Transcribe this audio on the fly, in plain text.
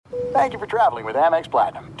Thank you for traveling with Amex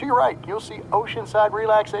Platinum. To your right, you'll see oceanside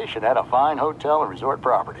relaxation at a fine hotel and resort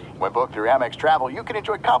property. When booked through Amex Travel, you can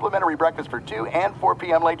enjoy complimentary breakfast for 2 and 4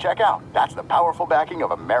 p.m. late checkout. That's the powerful backing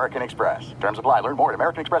of American Express. Terms apply. Learn more at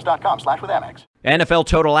americanexpress.com/withAmex. NFL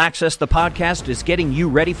Total Access, the podcast, is getting you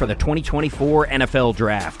ready for the 2024 NFL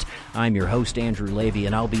Draft. I'm your host, Andrew Levy,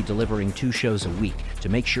 and I'll be delivering 2 shows a week to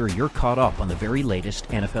make sure you're caught up on the very latest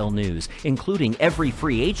NFL news, including every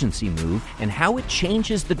free agency move and how it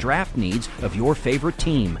changes the draft needs of your favorite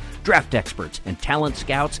team. Draft experts and talent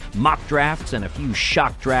scouts, mock drafts, and a few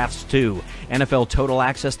shock drafts, too. NFL Total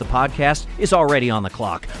Access, the podcast, is already on the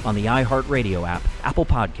clock on the iHeartRadio app, Apple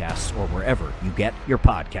Podcasts, or wherever you get your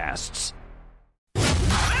podcasts.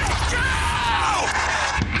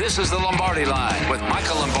 This is the Lombardi Line with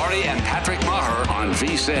Michael Lombardi and Patrick Maher on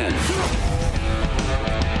VSiN.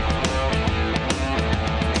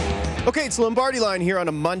 Okay, it's Lombardi Line here on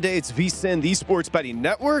a Monday. It's VSiN, the Sports Betting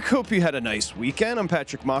Network. Hope you had a nice weekend. I'm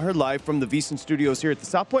Patrick Maher, live from the VSiN studios here at the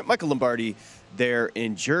South Point. Michael Lombardi there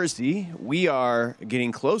in Jersey. We are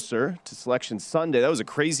getting closer to Selection Sunday. That was a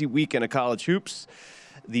crazy weekend of college hoops.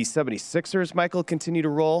 The 76ers, Michael, continue to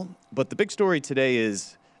roll. But the big story today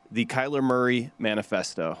is the Kyler Murray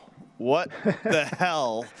manifesto. What the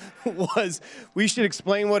hell was? We should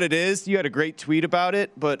explain what it is. You had a great tweet about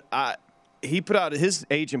it, but his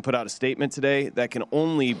agent put out a statement today that can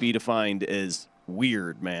only be defined as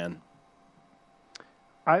weird, man.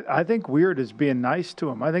 I think weird is being nice to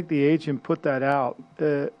him. I think the agent put that out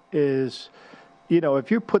if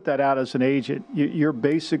you put that out as an agent, you're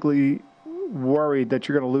basically worried that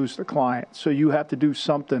you're going to lose the client. So you have to do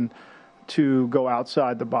something to go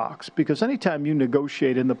outside the box, because anytime you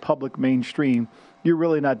negotiate in the public mainstream, you're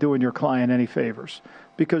really not doing your client any favors,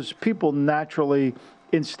 because people naturally,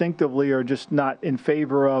 instinctively are just not in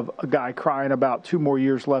favor of a guy crying about 2 more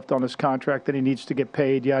years left on his contract that he needs to get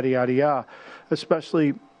paid, yada, yada, yada,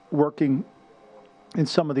 especially working in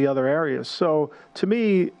some of the other areas. So to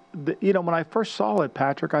me, when I first saw it,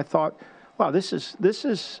 Patrick, I thought, wow, this is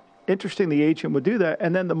interesting the agent would do that.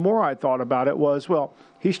 And then the more I thought about it was, well,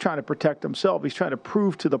 he's trying to protect himself. He's trying to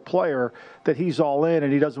prove to the player that he's all in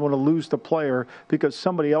and he doesn't want to lose the player because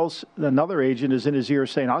somebody else, another agent, is in his ear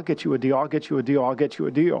saying, I'll get you a deal, I'll get you a deal, I'll get you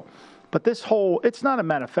a deal. But it's not a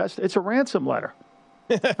manifesto, it's a ransom letter.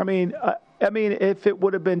 I mean, if it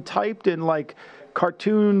would have been typed in like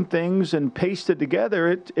cartoon things and pasted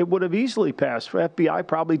together, it would have easily passed. FBI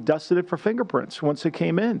probably dusted it for fingerprints once it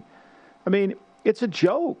came in. I mean, it's a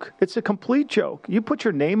joke. It's a complete joke. You put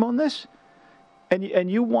your name on this,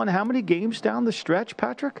 and you won how many games down the stretch,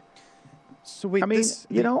 Patrick? So wait,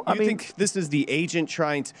 think this is the agent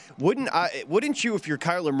trying to? Wouldn't you, if you're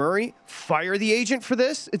Kyler Murray, fire the agent for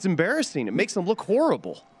this? It's embarrassing. It makes him look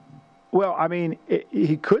horrible. Well, I mean,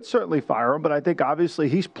 he could certainly fire him, but I think obviously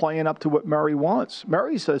he's playing up to what Murray wants.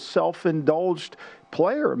 Murray's a self-indulged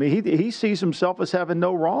player. I mean, he sees himself as having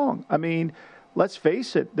no wrong. I mean, let's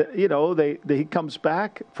face it, he comes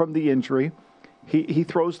back from the injury. He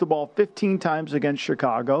throws the ball 15 times against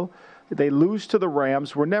Chicago. They lose to the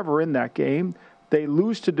Rams. We're never in that game. They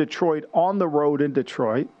lose to Detroit on the road in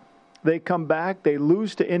Detroit. They come back. They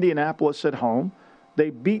lose to Indianapolis at home. They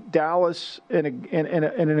beat Dallas in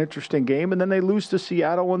an interesting game, and then they lose to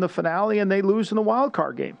Seattle in the finale, and they lose in the wild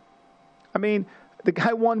card game. I mean, the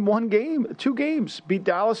guy won 2 games, beat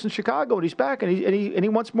Dallas and Chicago, and he's back, and he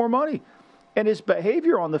wants more money. And his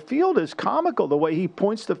behavior on the field is comical, the way he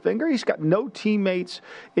points the finger. He's got no teammates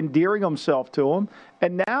endearing himself to him.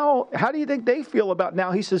 And now, how do you think they feel about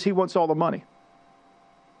now he says he wants all the money?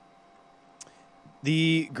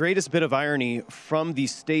 The greatest bit of irony from the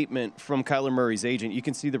statement from Kyler Murray's agent, you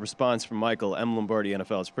can see the response from Michael, M. Lombardi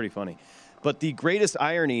NFL. It's pretty funny. But the greatest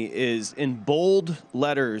irony is in bold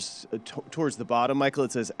letters towards the bottom, Michael,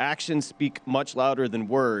 it says, actions speak much louder than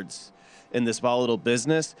words in this volatile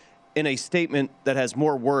business, in a statement that has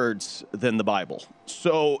more words than the Bible.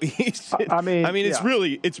 So it's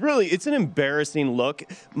an embarrassing look.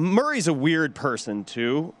 Murray's a weird person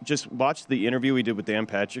too. Just watch the interview we did with Dan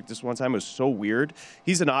Patrick this one time. It was so weird.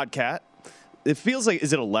 He's an odd cat. It feels like,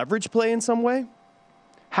 is it a leverage play in some way?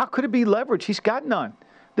 How could it be leverage? He's got none.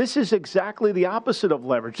 This is exactly the opposite of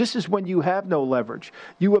leverage. This is when you have no leverage.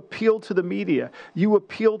 You appeal to the media. You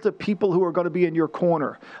appeal to people who are going to be in your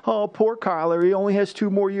corner. Oh, poor Kyler, he only has 2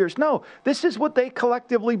 more years. No, this is what they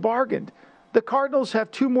collectively bargained. The Cardinals have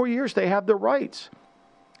 2 more years. They have the rights.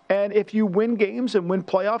 And if you win games and win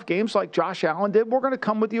playoff games like Josh Allen did, we're going to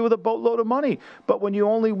come with you with a boatload of money. But when you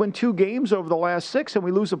only win 2 games over the last 6 and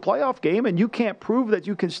we lose a playoff game and you can't prove that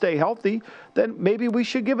you can stay healthy, then maybe we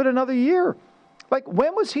should give it another year. Like,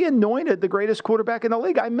 when was he anointed the greatest quarterback in the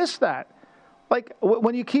league? I missed that. Like,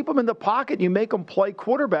 when you keep him in the pocket, you make him play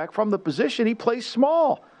quarterback from the position, he plays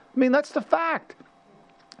small. I mean, that's the fact.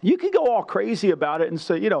 You can go all crazy about it and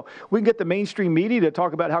say, we can get the mainstream media to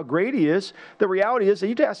talk about how great he is. The reality is that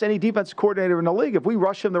you ask any defensive coordinator in the league, if we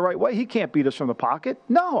rush him the right way, he can't beat us from the pocket.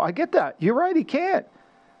 No, I get that. You're right, he can't.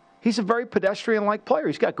 He's a very pedestrian-like player.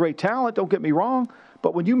 He's got great talent, don't get me wrong.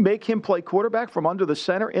 But when you make him play quarterback from under the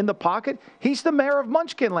center in the pocket, he's the mayor of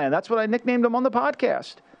Munchkinland. That's what I nicknamed him on the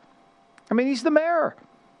podcast. I mean, he's the mayor.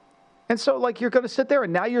 And so, you're going to sit there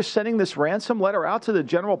and now you're sending this ransom letter out to the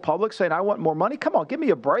general public saying, I want more money? Come on, give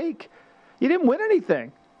me a break. You didn't win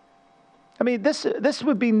anything. I mean, this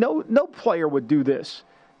would be no player would do this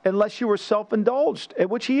unless you were self-indulged,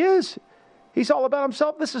 which he is. He's all about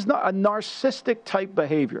himself. This is not a narcissistic type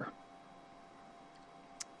behavior.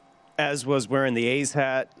 As was wearing the A's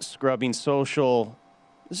hat, scrubbing social.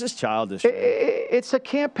 It's just childish. It's a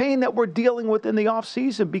campaign that we're dealing with in the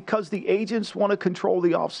offseason because the agents want to control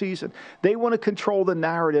the offseason. They want to control the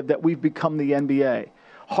narrative that we've become the NBA.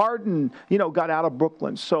 Harden, got out of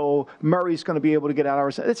Brooklyn, so Murray's going to be able to get out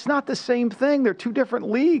of our. It's not the same thing. They're two different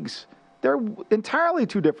leagues. They're entirely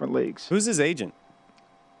two different leagues. Who's his agent?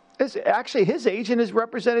 Actually, his agent is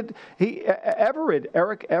represented.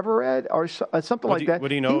 Eric Everett, or something like that. What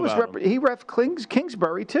do you know about him? He ref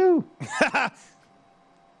Kingsbury too.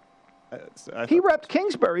 He repped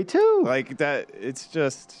Kingsbury too. Like that, it's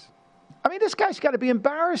just. I mean, this guy's got to be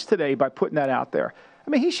embarrassed today by putting that out there. I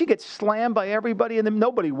mean, he should get slammed by everybody, and then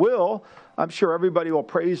nobody will. I'm sure everybody will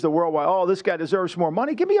praise the worldwide. Oh, this guy deserves more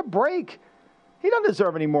money. Give me a break. He doesn't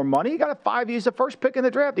deserve any more money. He got a 5 years, the first pick in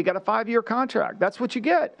the draft. He got a 5-year contract. That's what you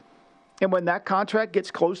get. And when that contract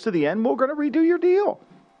gets close to the end, we're going to redo your deal.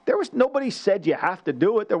 Nobody said you have to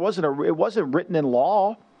do it. It wasn't written in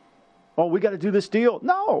law. Oh, we got to do this deal.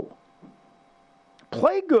 No.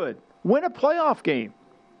 Play good. Win a playoff game.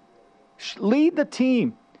 Lead the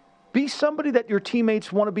team. Be somebody that your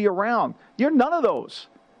teammates want to be around. You're none of those.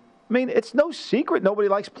 I mean, it's no secret nobody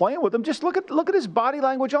likes playing with him. Just look at his body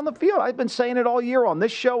language on the field. I've been saying it all year on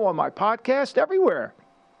this show, on my podcast, everywhere.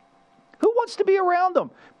 Who wants to be around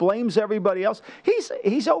him? Blames everybody else.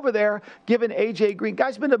 He's over there giving A.J. Green.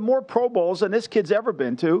 Guy's been to more Pro Bowls than this kid's ever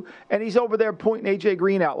been to, and he's over there pointing A.J.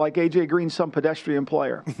 Green out like A.J. Green's some pedestrian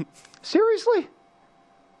player. Seriously?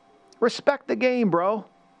 Respect the game, bro.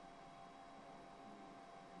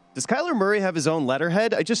 Does Kyler Murray have his own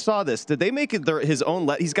letterhead? I just saw this. Did they make it his own?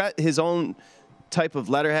 He's got his own type of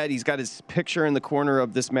letterhead. He's got his picture in the corner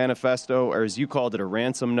of this manifesto, or as you called it, a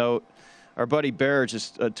ransom note. Our buddy Bear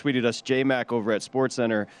just tweeted us, J-Mac over at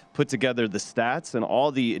SportsCenter put together the stats and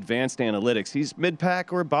all the advanced analytics. He's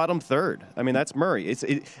mid-pack or bottom third. I mean, that's Murray.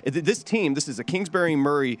 This team, this is a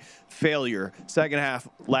Kingsbury-Murray failure, second half,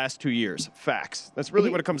 last 2 years. Facts. That's really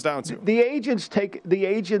what it comes down to. The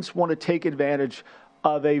agents want to take advantage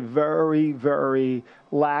of a very, very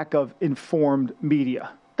lack of informed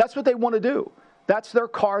media. That's what they want to do. That's their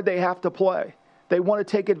card they have to play. They want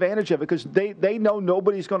to take advantage of it because they know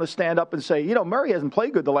nobody's going to stand up and say, Murray hasn't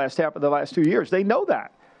played good the last half of the last 2 years. They know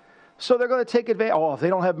that. So they're going to take advantage. Oh, if they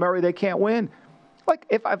don't have Murray, they can't win. Like,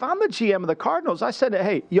 if I'm the GM of the Cardinals, I said,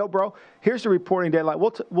 hey, bro, here's the reporting deadline.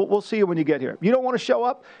 We'll see you when you get here. You don't want to show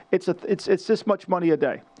up? It's this much money a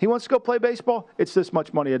day. He wants to go play baseball? It's this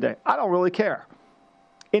much money a day. I don't really care.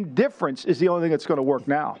 Indifference is the only thing that's going to work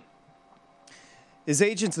now. His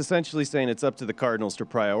agent's essentially saying it's up to the Cardinals to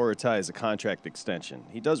prioritize a contract extension.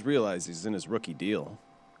 He does realize he's in his rookie deal.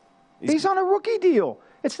 He's on a rookie deal.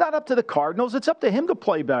 It's not up to the Cardinals. It's up to him to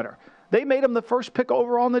play better. They made him the first pick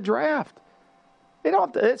overall in the draft.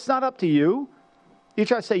 It's not up to you. You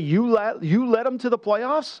try to say you led him to the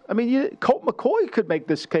playoffs? I mean, Colt McCoy could make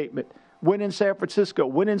this statement. Win in San Francisco,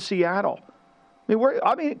 win in Seattle.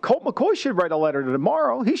 I mean, Colt McCoy should write a letter to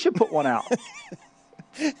tomorrow. He should put one out.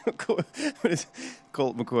 What is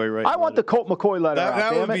Colt McCoy right? I want the Colt McCoy letter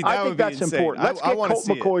out, damn it. I think that's important. Let's get Colt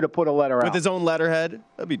McCoy to put a letter out. With his own letterhead?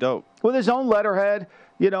 That'd be dope. With his own letterhead,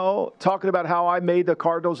 talking about how I made the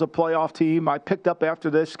Cardinals a playoff team. I picked up after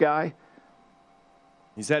this guy.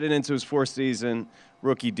 He's headed into his fourth season,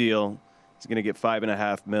 rookie deal. He's going to get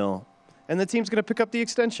 $5.5 million. And the team's going to pick up the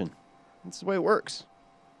extension. That's the way it works.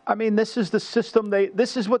 I mean, this is the system.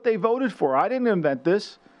 This is what they voted for. I didn't invent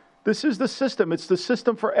this. This is the system. It's the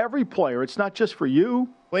system for every player. It's not just for you.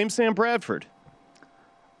 Blame Sam Bradford.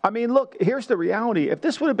 I mean, look, here's the reality. If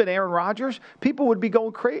this would have been Aaron Rodgers, people would be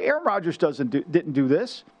going crazy. Aaron Rodgers didn't do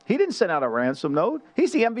this. He didn't send out a ransom note.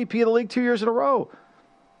 He's the MVP of the league 2 years in a row.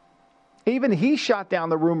 Even he shot down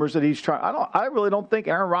the rumors that he's trying. I really don't think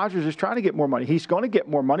Aaron Rodgers is trying to get more money. He's going to get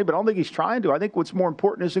more money, but I don't think he's trying to. I think what's more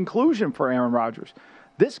important is inclusion for Aaron Rodgers.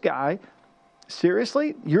 This guy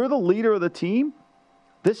Seriously? You're the leader of the team?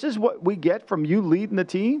 This is what we get from you leading the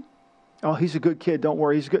team? Oh, he's a good kid. Don't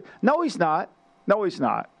worry. He's good. No, he's not. No, he's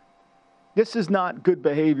not. This is not good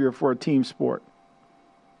behavior for a team sport.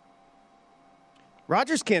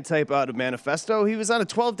 Rodgers can't type out a manifesto. He was on a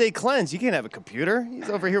 12-day cleanse. You can't have a computer. He's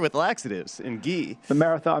over here with laxatives and ghee. The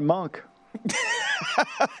marathon monk.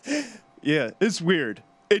 Yeah, it's weird.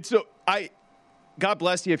 God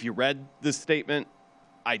bless you if you read this statement.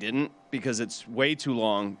 I didn't because it's way too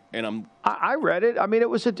long, and I read it. I mean, it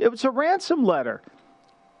was a ransom letter,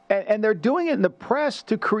 and they're doing it in the press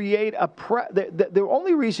to create a the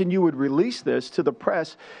only reason you would release this to the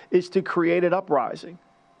press is to create an uprising,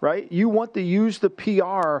 right? You want to use the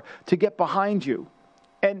PR to get behind you,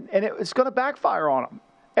 and it's going to backfire on them.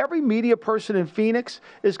 Every media person in Phoenix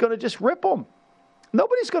is going to just rip them.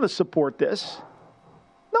 Nobody's going to support this.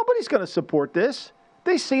 Nobody's going to support this.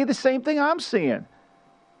 They see the same thing I'm seeing.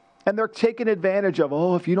 And they're taking advantage of,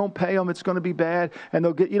 if you don't pay them, it's going to be bad. And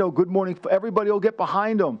they'll get, good morning. Everybody will get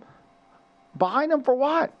behind them. Behind them for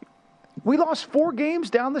what? We lost 4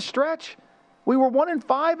 games down the stretch. We were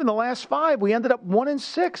 1-5 in the last 5. We ended up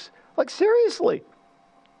 1-6. Like, seriously.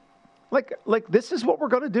 Like this is what we're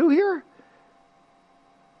going to do here?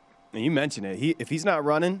 And you mentioned it. If he's not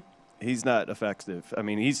running, he's not effective. I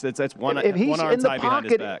mean, that's one arm tie behind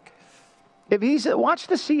his back. Watch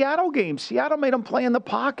the Seattle game. Seattle made him play in the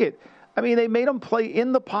pocket. I mean, they made him play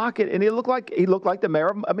in the pocket, and he looked like the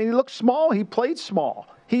mayor. I mean, he looked small. He played small.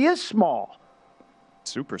 He is small.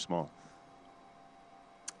 Super small.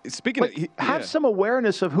 Speaking of, have some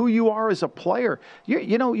awareness of who you are as a player.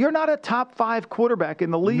 You're not a top 5 quarterback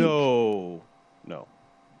in the league. No,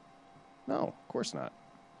 of course not.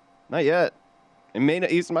 Not yet.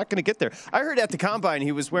 He's not going to get there. I heard at the combine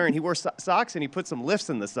he wore socks and he put some lifts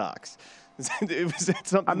in the socks. It was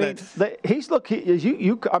something. He's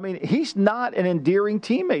not an endearing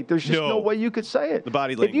teammate. There's just no way you could say it. The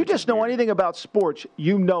body language. If you just know anything about sports,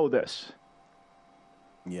 you know this.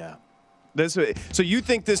 Yeah. So you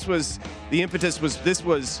think this was the impetus? This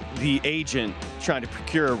was the agent trying to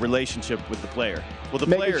procure a relationship with the player? Well,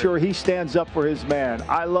 making sure he stands up for his man.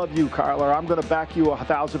 I love you, Kyler. I'm going to back you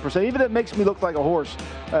 1,000%. Even if it makes me look like a horse,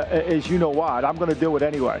 as you know what, I'm going to do it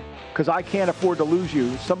anyway because I can't afford to lose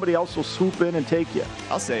you. Somebody else will swoop in and take you.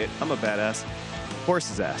 I'll say it. I'm a badass.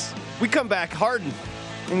 Horse's ass. We come back Harden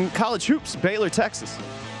in college hoops, Baylor, Texas.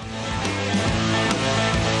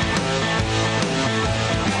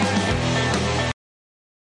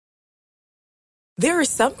 There are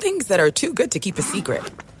some things that are too good to keep a secret.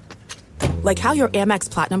 Like how your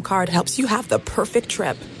Amex Platinum card helps you have the perfect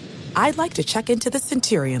trip. I'd like to check into the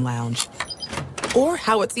Centurion Lounge. Or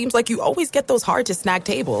how it seems like you always get those hard-to-snag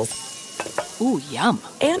tables. Ooh, yum.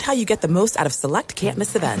 And how you get the most out of select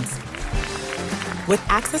can't-miss events. With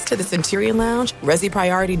access to the Centurion Lounge, Resi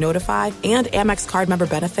Priority Notified, and Amex card member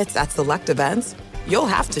benefits at select events, you'll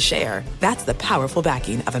have to share. That's the powerful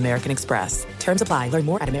backing of American Express. Terms apply. Learn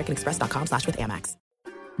more at americanexpress.com/withAmex.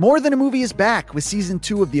 More Than a Movie is back with Season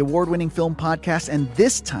 2 of the award-winning film podcast, and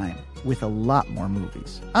this time with a lot more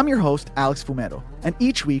movies. I'm your host, Alex Fumero, and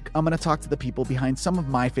each week I'm going to talk to the people behind some of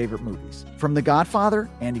my favorite movies. From The Godfather,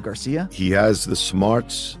 Andy Garcia. He has the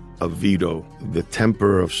smarts of Vito, the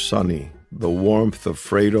temper of Sonny, the warmth of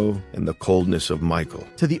Fredo, and the coldness of Michael.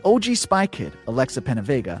 To the OG Spy Kid, Alexa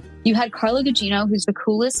Penavega. You had Carla Gugino, who's the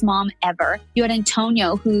coolest mom ever. You had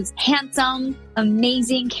Antonio, who's handsome,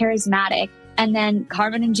 amazing, charismatic. And then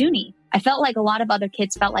Carmen and Junie. I felt like a lot of other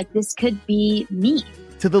kids felt like this could be me.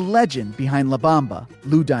 To the legend behind La Bamba,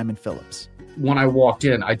 Lou Diamond Phillips. When I walked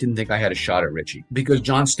in, I didn't think I had a shot at Richie because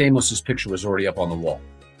John Stamos' picture was already up on the wall.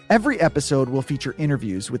 Every episode will feature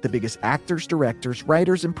interviews with the biggest actors, directors,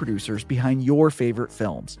 writers, and producers behind your favorite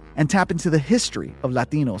films and tap into the history of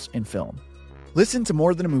Latinos in film. Listen to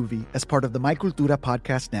More Than a Movie as part of the My Cultura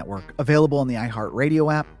podcast network, available on the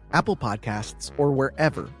iHeartRadio app, Apple Podcasts, or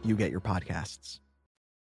wherever you get your podcasts.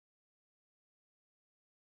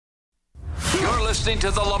 You're listening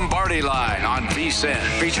to The Lombardi Line on VSiN,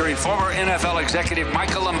 featuring former NFL executive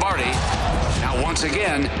Michael Lombardi. Now, once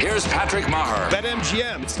again, here's Patrick Maher.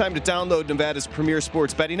 BetMGM. It's time to download Nevada's premier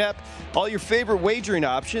sports betting app. All your favorite wagering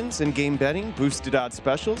options, in-game betting, boosted odds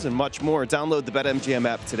specials, and much more. Download the BetMGM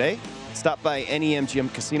app today. Stop by any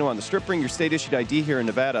MGM casino on the Strip. Bring your state-issued ID here in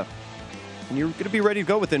Nevada, and you're going to be ready to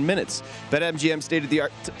go within minutes. BetMGM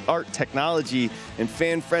state-of-the-art technology and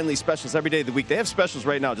fan-friendly specials every day of the week. They have specials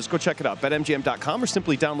right now. Just go check it out. BetMGM.com or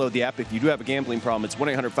simply download the app. If you do have a gambling problem, it's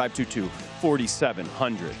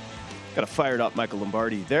 1-800-522-4700. Got a fired up Michael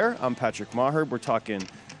Lombardi there. I'm Patrick Maher. We're talking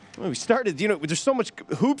Well, we started, there's so much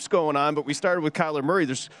hoops going on, but we started with Kyler Murray.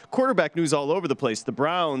 There's quarterback news all over the place. The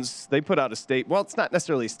Browns, they put out a statement. Well, it's not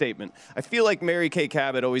necessarily a statement. I feel like Mary Kay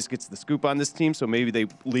Cabot always gets the scoop on this team, so maybe they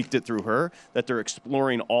leaked it through her, that they're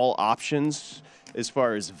exploring all options as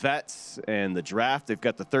far as vets and the draft. They've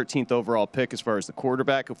got the 13th overall pick as far as the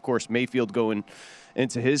quarterback. Of course, Mayfield going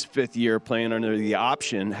into his 5th year playing under the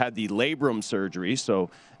option, had the labrum surgery, so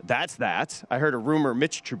that's that. I heard a rumor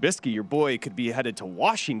Mitch Trubisky, your boy, could be headed to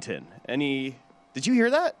Washington. Did you hear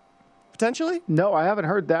that, potentially? No, I haven't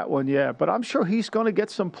heard that one yet, but I'm sure he's going to get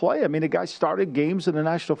some play. I mean, the guy started games in the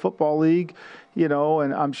National Football League, and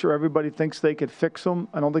I'm sure everybody thinks they could fix him.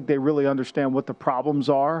 I don't think they really understand what the problems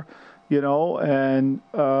are. And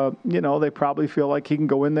they probably feel like he can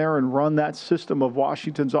go in there and run that system of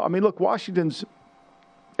Washington's. I mean, look, Washington's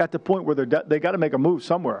at the point where they got to make a move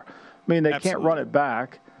somewhere. I mean, they can't run it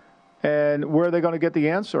back. And where are they going to get the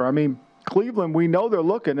answer? I mean, Cleveland, we know they're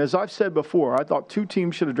looking. As I've said before, I thought 2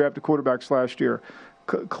 teams should have drafted quarterbacks last year,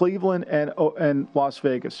 Cleveland and Las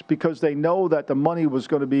Vegas, because they know that the money was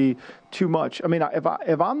going to be too much. I mean,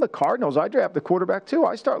 if I'm the Cardinals, I draft the quarterback too.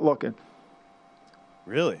 I start looking.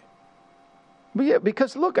 Really? But yeah,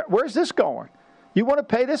 because look, where's this going? You want to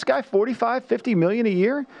pay this guy $45, $50 million a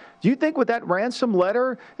year? Do you think with that ransom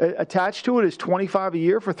letter attached to it is $25 a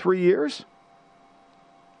year for 3 years?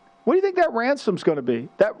 What do you think that ransom's going to be?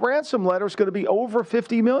 That ransom letter is going to be over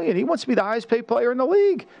 $50 million. He wants to be the highest paid player in the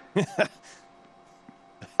league. I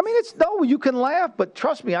mean, you can laugh, but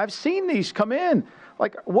trust me, I've seen these come in.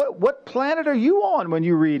 Like, what planet are you on when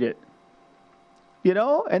you read it?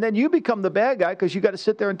 And then you become the bad guy because you got to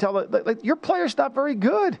sit there and tell it, like, your player's not very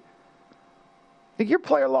good. Like, your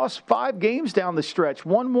player lost 5 games down the stretch,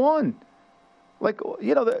 1-1. Like,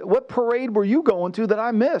 what parade were you going to that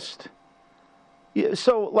I missed?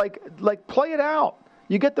 So, like, play it out.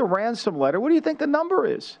 You get the ransom letter. What do you think the number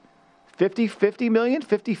is? 50 million,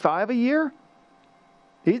 55 a year?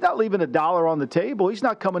 He's not leaving $1 on the table. He's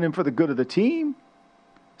not coming in for the good of the team.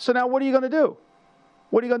 So now what are you going to do?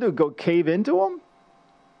 What are you going to do? Go cave into him?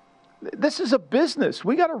 This is a business.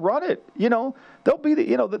 We got to run it. They'll be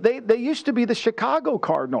they used to be the Chicago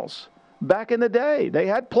Cardinals back in the day. They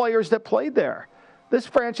had players that played there. This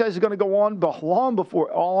franchise is going to go on long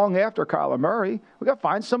after Kyler Murray. We got to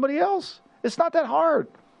find somebody else. It's not that hard.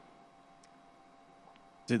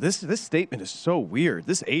 Dude, this statement is so weird.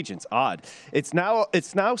 This agent's odd. It's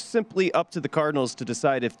now simply up to the Cardinals to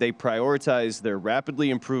decide if they prioritize their rapidly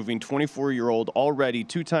improving 24-year-old, already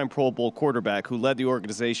 2-time Pro Bowl quarterback who led the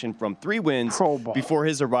organization from 3 wins before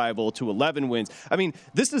his arrival to 11 wins. I mean,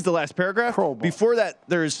 this is the last paragraph. Before that,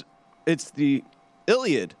 it's the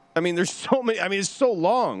Iliad. I mean, there's so many. I mean, it's so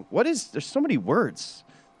long. There's so many words.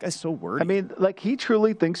 Guy's so wordy. I mean, like, he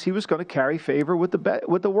truly thinks he was going to carry favor with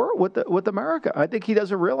the world, with America. I think he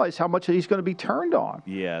doesn't realize how much he's going to be turned on.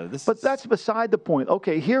 Yeah, but that's beside the point.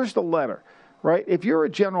 Okay, here's the letter, right? If you're a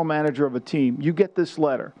general manager of a team, you get this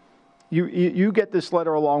letter. You get this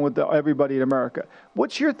letter along with everybody in America. What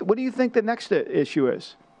do you think the next issue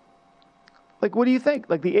is? Like, what do you think?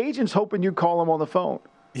 Like, the agent's hoping you call him on the phone.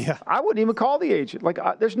 Yeah, I wouldn't even call the agent. Like,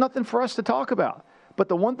 there's nothing for us to talk about. But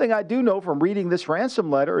the one thing I do know from reading this ransom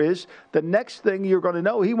letter is the next thing you're going to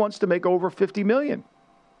know, he wants to make over $50 million.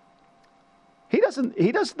 He's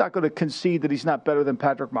not going to concede that he's not better than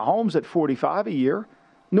Patrick Mahomes at $45 a year,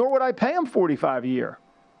 nor would I pay him $45 a year.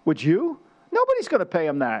 Would you? Nobody's going to pay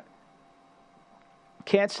him that.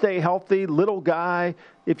 Can't stay healthy, little guy.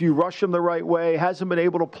 If you rush him the right way, hasn't been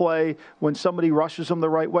able to play when somebody rushes him the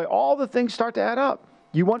right way. All the things start to add up.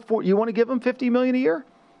 You want to give him $50 million a year?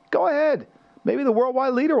 Go ahead. Maybe the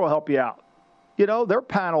worldwide leader will help you out. Their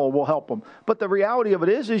panel will help them. But the reality of it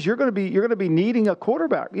is you're going to be needing a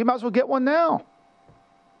quarterback. You might as well get one now.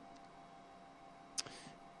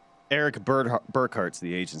 Eric Burkhart's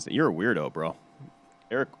the agent. You're a weirdo, bro.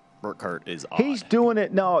 Eric Burkhart is odd. He's doing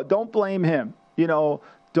it. No, don't blame him.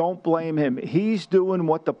 Don't blame him. He's doing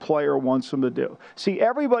what the player wants him to do. See,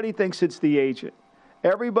 everybody thinks it's the agent.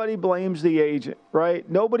 Everybody blames the agent, right?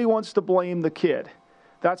 Nobody wants to blame the kid.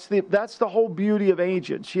 That's the whole beauty of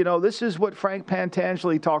agents. This is what Frank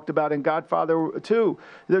Pantangeli talked about in Godfather 2.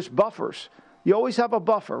 There's buffers. You always have a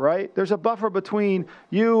buffer, right? There's a buffer between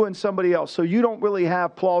you and somebody else. So you don't really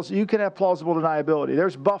have you can have plausible deniability.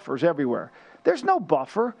 There's buffers everywhere. There's no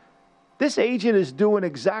buffer. This agent is doing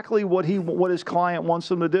exactly what his client wants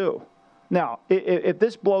him to do. Now, if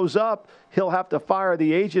this blows up, he'll have to fire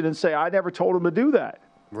the agent and say, I never told him to do that.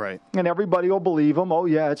 Right. And everybody will believe him. Oh,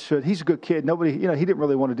 yeah, it should. He's a good kid. Nobody, he didn't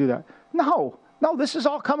really want to do that. No, this is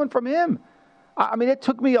all coming from him. I mean, it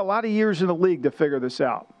took me a lot of years in the league to figure this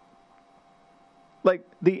out. Like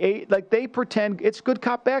they pretend it's good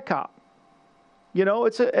cop, bad cop. You know,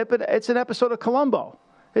 it's an episode of Columbo.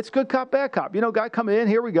 It's good cop, bad cop. You know, guy coming in,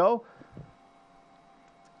 here we go.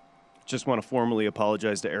 Just want to formally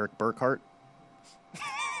apologize to Eric Burkhart.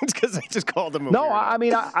 Because I just called him a No, weirdo. I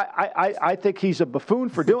mean, I think he's a buffoon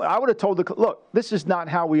for doing it. I would have told look, this is not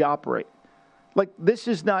how we operate. Like, this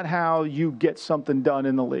is not how you get something done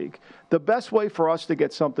in the league. The best way for us to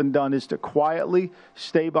get something done is to quietly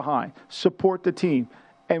stay behind, support the team,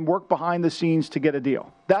 and work behind the scenes to get a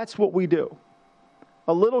deal. That's what we do.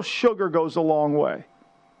 A little sugar goes a long way.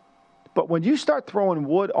 But when you start throwing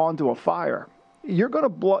wood onto a fire, you're going to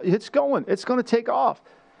blow. It's going to take off.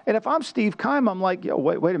 And if I'm Steve Keim, I'm like, yo,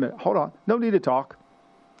 wait a minute. Hold on. No need to talk.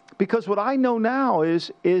 Because what I know now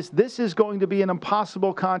is this is going to be an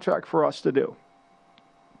impossible contract for us to do.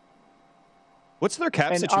 What's their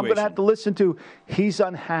cap situation? I'm going to have to listen to, he's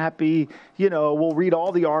unhappy. You know, we'll read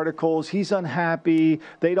all the articles. He's unhappy.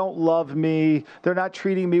 They don't love me. They're not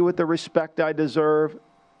treating me with the respect I deserve.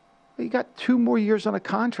 You got 2 more years on a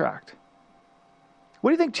contract. What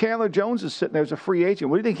do you think Chandler Jones is sitting there as a free agent?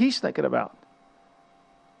 What do you think he's thinking about?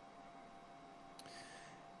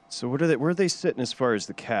 So where are they sitting as far as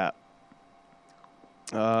the cap?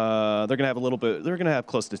 They're going to have a little bit. They're going to have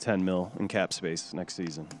close to $10 million in cap space next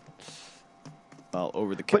season.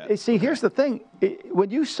 Over the cap. But see, here's the thing: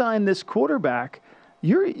 when you sign this quarterback,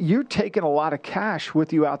 you're taking a lot of cash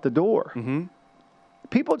with you out the door. Mm-hmm.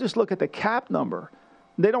 People just look at the cap number.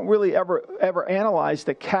 They don't really ever analyze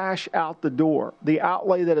the cash out the door, the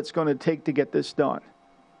outlay that it's going to take to get this done.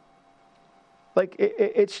 Like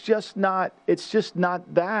it's just not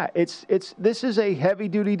that. This is a heavy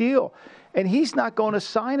duty deal, and he's not going to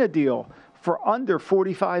sign a deal for under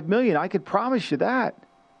 $45 million. I could promise you that.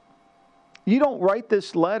 You don't write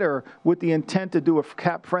this letter with the intent to do a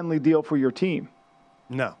cap-friendly deal for your team.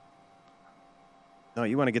 No,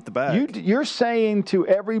 you want to get the bag. You're saying to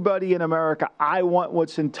everybody in America, I want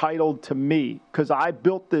what's entitled to me because I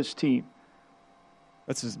built this team.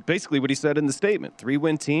 That's basically what he said in the statement.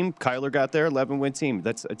 3-win team. Kyler got there. 11-win team.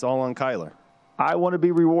 It's all on Kyler. I want to be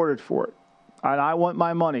rewarded for it, and I want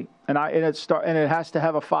my money, and it has to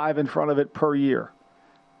have a 5 in front of it per year,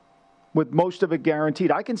 with most of it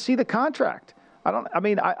guaranteed. I can see the contract.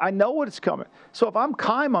 I know what it's coming. So if I'm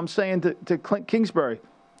Keim, I'm saying to Clint Kingsbury,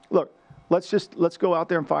 look, let's go out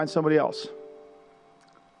there and find somebody else.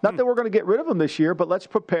 Not that we're going to get rid of him this year, but let's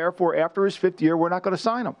prepare for after his 5th year, we're not going to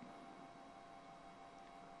sign him.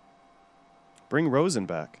 Bring Rosen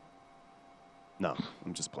back. No,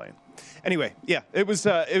 I'm just playing. Anyway, yeah,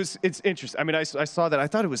 it's interesting. I mean, I saw that. I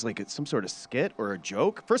thought it was like some sort of skit or a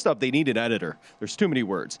joke. First off, they need an editor. There's too many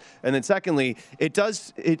words. And then secondly, it's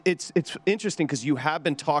interesting because you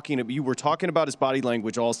were talking about his body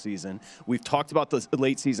language all season. We've talked about the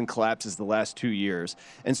late season collapses the last 2 years.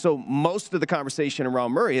 And so most of the conversation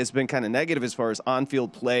around Murray has been kind of negative as far as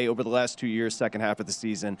on-field play over the last 2 years, second half of the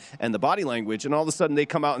season, and the body language. And all of a sudden they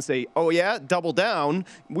come out and say, oh yeah, double down.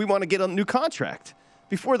 We want to get a new contract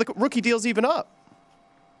before the rookie deal's even up.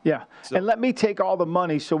 Yeah, so. And let me take all the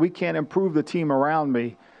money so we can't improve the team around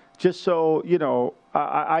me, just so,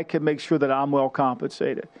 I can make sure that I'm well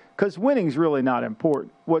compensated. Because winning's really not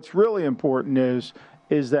important. What's really important is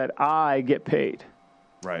that I get paid.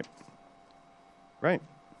 Right.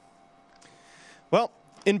 Well,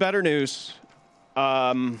 in better news,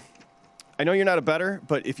 I know you're not a bettor,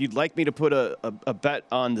 but if you'd like me to put a bet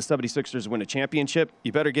on the 76ers win a championship,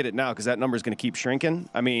 you better get it now because that number is going to keep shrinking.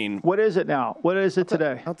 I mean, what is it now? What is it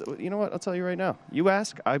today? You know what? I'll tell you right now. You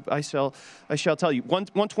ask, I shall tell you.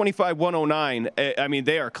 125, 109. I mean,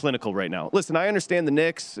 they are clinical right now. Listen, I understand the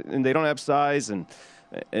Knicks and they don't have size,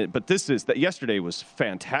 but yesterday was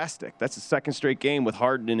fantastic. That's the second straight game with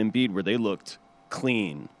Harden and Embiid where they looked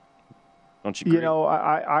clean. Don't you agree?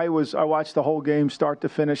 I watched the whole game start to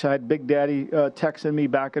finish. I had Big Daddy texting me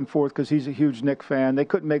back and forth because he's a huge Knicks fan. They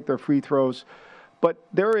couldn't make their free throws. But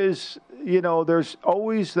there's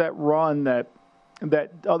always that run that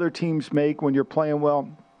other teams make when you're playing well,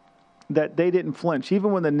 that they didn't flinch.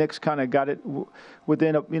 Even when the Knicks kind of got it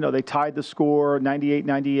within, they tied the score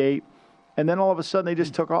 98-98. And then all of a sudden they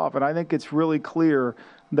just took off. And I think it's really clear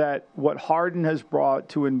that what Harden has brought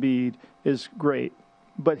to Embiid is great.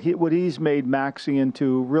 But what he's made Maxey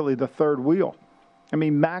into really the third wheel. I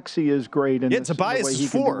mean, Maxey is great in Tobias the way is he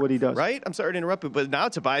can do what he does. Right? I'm sorry to interrupt, but now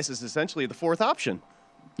Tobias is essentially the fourth option.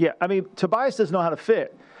 Yeah, I mean, Tobias doesn't know how to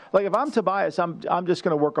fit. Like, if I'm Tobias, I'm just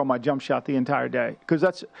going to work on my jump shot the entire day because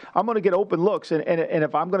I'm going to get open looks. And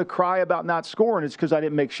if I'm going to cry about not scoring, it's because I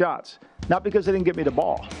didn't make shots, not because they didn't get me the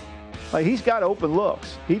ball. Like, he's got open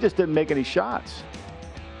looks. He just didn't make any shots.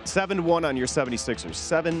 7-1 on your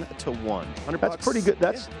 76ers. 7-1. $100. That's pretty good.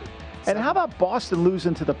 And how about Boston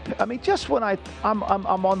losing to the? I mean, just when I'm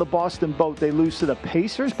on the Boston boat, they lose to the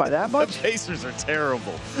Pacers by that much. The Pacers are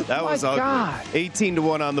terrible. That was ugly. God.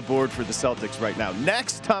 18-1 on the board for the Celtics right now.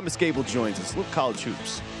 Next, Thomas Gable joins us. Look, college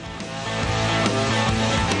hoops.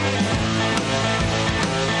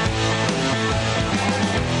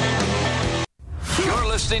 You're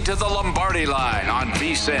listening to the Lombardi Line on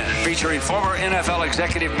VSiN, featuring former NFL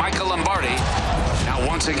executive Michael Lombardi. Now,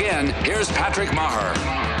 once again, here's Patrick Maher.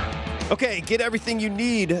 Okay, get everything you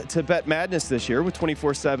need to bet madness this year with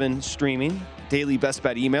 24/7 streaming, daily best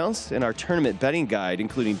bet emails, and our tournament betting guide,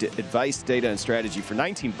 including advice, data, and strategy for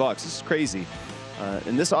 $19. This is crazy.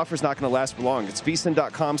 And this offer is not going to last for long. It's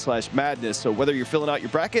vsin.com/madness. So whether you're filling out your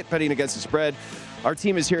bracket, betting against the spread, our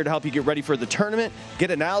team is here to help you get ready for the tournament.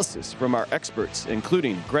 Get analysis from our experts,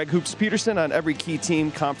 including Greg Hoops Peterson on every key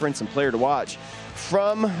team, conference, and player to watch.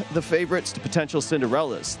 From the favorites to potential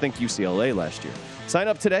Cinderellas. Think UCLA last year. Sign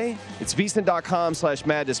up today. It's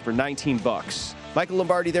vsin.com/madness for $19. Michael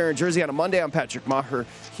Lombardi there in Jersey on a Monday. I'm Patrick Maher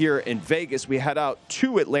here in Vegas. We head out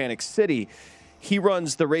to Atlantic City. He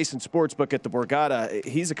runs the race and sports book at the Borgata.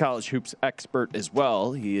 He's a college hoops expert as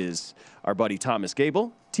well. He is our buddy Thomas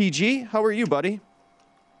Gable. TG, how are you, buddy?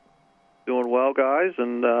 Doing well, guys.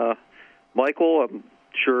 And Michael, I'm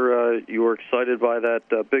sure you were excited by that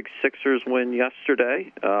big Sixers win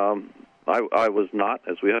yesterday. I was not,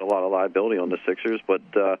 as we had a lot of liability on the Sixers. But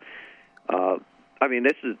I mean,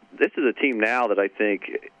 this is a team now that I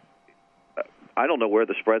think I don't know where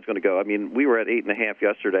the spread's going to go. I mean, we were at 8.5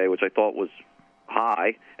 yesterday, which I thought was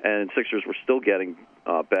high, and Sixers were still getting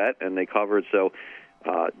bet, and they covered. So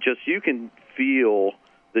just you can feel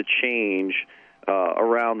the change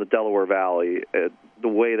around the Delaware Valley, the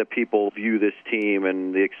way that people view this team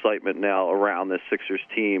and the excitement now around this Sixers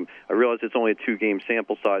team. I realize it's only a 2-game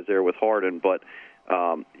sample size there with Harden, but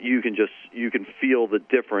you can feel the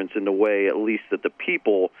difference in the way, at least, that the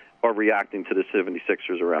people are reacting to the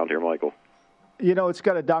 76ers around here, Michael. You know, it's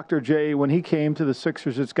got a Dr. J. When he came to the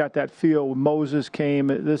Sixers, it's got that feel. When Moses came,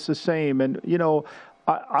 this is the same. And, you know,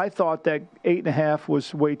 I thought that 8.5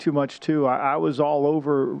 was way too much, too. I was all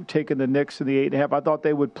over taking the Knicks in the 8.5. I thought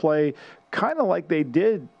they would play kind of like they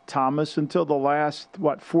did, Thomas, until the last,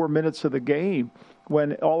 4 minutes of the game,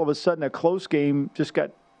 when all of a sudden a close game just got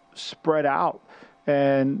spread out.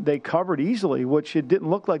 And they covered easily, which it didn't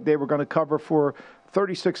look like they were going to cover for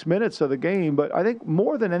 36 minutes of the game. But I think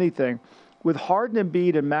more than anything, with Harden,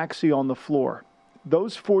 Embiid, and Maxey on the floor,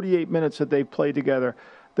 those 48 minutes that they played together,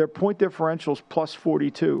 their point differential is plus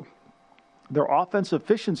 42. Their offense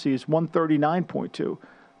efficiency is 139.2.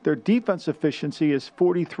 Their defense efficiency is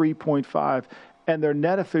 43.5. And their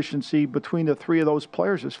net efficiency between the three of those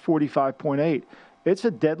players is 45.8. It's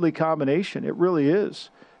a deadly combination. It really is.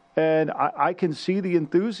 And I can see the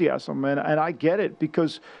enthusiasm, and I get it,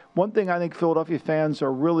 because one thing I think Philadelphia fans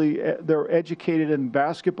are really, they're educated in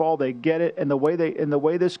basketball. They get it, and the way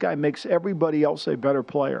this guy makes everybody else a better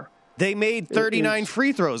player. They made 39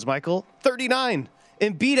 free throws, Michael. 39.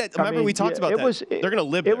 Embiid, remember we talked about that. They're going to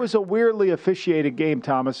live there. It was a weirdly officiated game,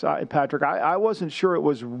 Thomas, Patrick. I wasn't sure it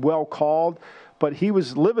was well called, but he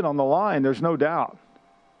was living on the line. There's no doubt.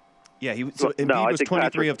 Yeah, Embiid was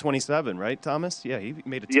 23 of 27, right, Thomas? Yeah, he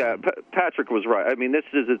made it. Yeah, Patrick was right. I mean, this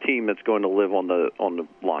is a team that's going to live on the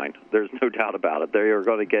line. There's no doubt about it. They are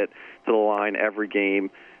going to get to the line every game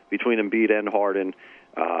between Embiid and Harden.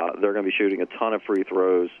 They're going to be shooting a ton of free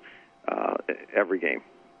throws every game.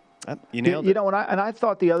 You nailed it. You know, and I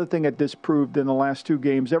thought the other thing that this proved in the last two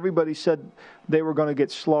games, everybody said they were going to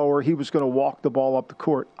get slower. He was going to walk the ball up the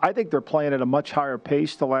court. I think they're playing at a much higher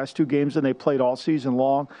pace the last two games than they played all season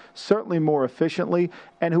long, certainly more efficiently.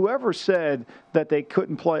 And whoever said that they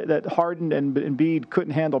couldn't play, that Harden and Embiid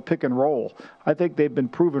couldn't handle pick and roll, I think they've been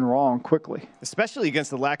proven wrong quickly. Especially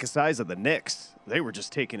against the lack of size of the Knicks. They were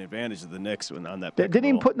just taking advantage of the Knicks on that pick They didn't and roll.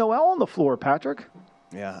 even put Noel on the floor, Patrick.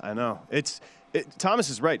 Yeah, I know. Thomas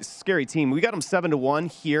is right. It's a scary team. We got them 7-1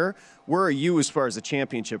 here. Where are you as far as the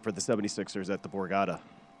championship for the 76ers at the Borgata?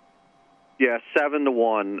 Yeah,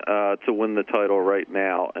 7-1 to win the title right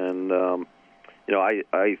now. And, you know,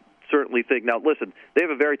 I certainly think – now, listen, they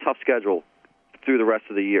have a very tough schedule through the rest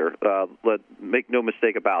of the year. Make no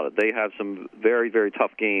mistake about it. They have some very, very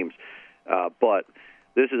tough games. But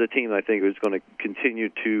this is a team I think is going to continue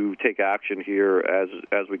to take action here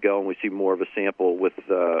as we go, and we see more of a sample with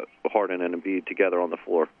Harden and Embiid together on the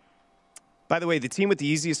floor. By the way, the team with the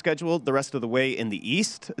easiest schedule the rest of the way in the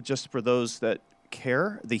East, just for those that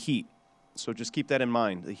care, the Heat. So just keep that in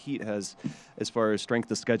mind. The Heat has, as far as strength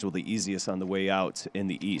of schedule, the easiest on the way out in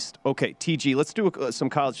the East. Okay, TG, let's do some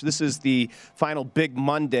college. This is the final big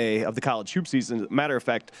Monday of the college hoop season. As a matter of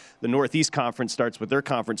fact, the Northeast Conference starts with their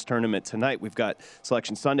conference tournament tonight. We've got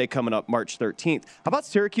Selection Sunday coming up March 13th. How about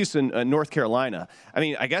Syracuse and North Carolina? I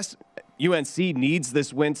mean, I guess UNC needs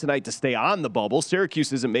this win tonight to stay on the bubble.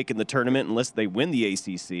 Syracuse isn't making the tournament unless they win the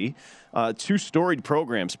ACC. Two storied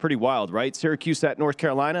programs, pretty wild, right? Syracuse at North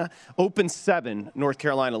Carolina, open 7, North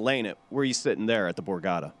Carolina laying it. Where are you sitting there at the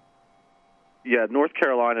Borgata? Yeah, North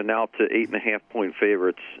Carolina now to 8.5-point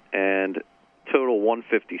favorites and total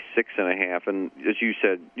 156.5. And as you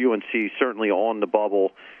said, UNC certainly on the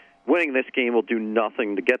bubble. Winning this game will do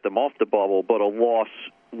nothing to get them off the bubble, but a loss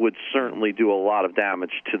would certainly do a lot of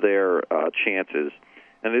damage to their chances.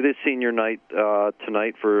 And it is senior night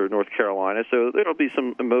tonight for North Carolina, so there'll be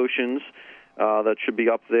some emotions that should be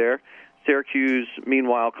up there. Syracuse,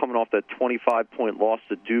 meanwhile, coming off that 25-point loss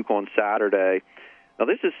to Duke on Saturday. Now,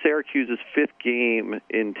 this is Syracuse's 5th game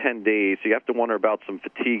in 10 days, so you have to wonder about some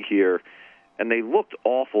fatigue here. And they looked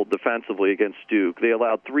awful defensively against Duke. They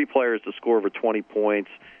allowed 3 players to score over 20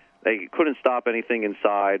 points. They couldn't stop anything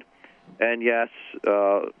inside. And, yes,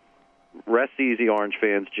 rest easy, Orange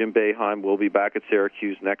fans. Jim Boeheim will be back at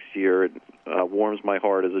Syracuse next year. It warms my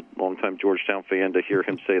heart as a longtime Georgetown fan to hear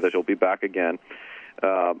him say that he'll be back again.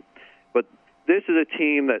 But this is a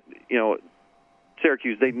team that,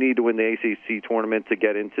 Syracuse, they need to win the ACC tournament to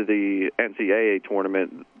get into the NCAA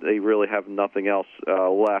tournament. They really have nothing else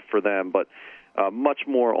left for them, but much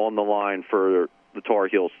more on the line for the Tar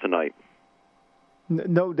Heels tonight.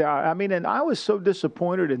 No doubt. I mean, and I was so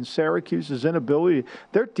disappointed in Syracuse's inability.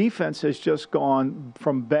 Their defense has just gone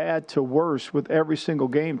from bad to worse with every single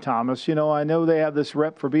game, Thomas. I know they have this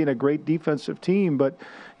rep for being a great defensive team, but,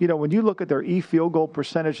 when you look at their field goal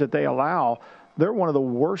percentage that they allow, they're one of the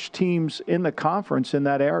worst teams in the conference in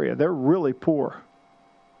that area. They're really poor.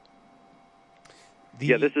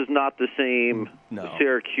 Yeah, this is not the same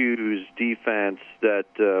Syracuse defense that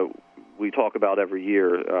we talk about every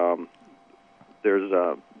year.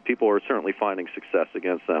 There's people are certainly finding success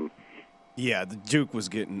against them. Yeah, the Duke was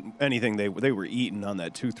getting anything they were eating on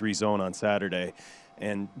that 2-3 zone on Saturday.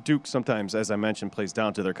 And Duke sometimes, as I mentioned, plays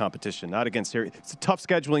down to their competition, not against Syracuse. It's a tough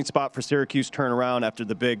scheduling spot for Syracuse turnaround after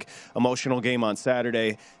the big emotional game on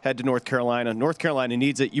Saturday. Head to North Carolina. North Carolina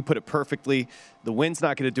needs it. You put it perfectly. The win's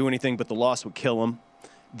not going to do anything, but the loss would kill them.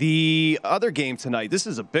 The other game tonight, this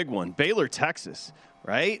is a big one. Baylor, Texas.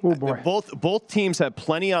 Right? Oh, boy. Both teams have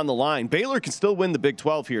plenty on the line. Baylor can still win the Big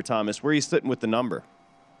 12 here, Thomas. Where are you sitting with the number?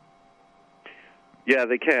 Yeah,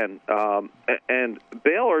 they can. And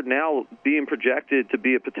Baylor now being projected to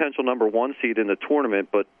be a potential number 1 seed in the tournament,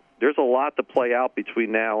 but there's a lot to play out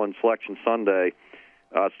between now and Selection Sunday,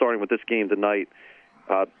 starting with this game tonight.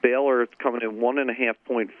 Baylor coming in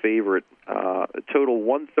 1.5-point favorite, total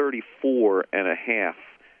 134.5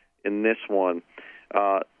 in this one.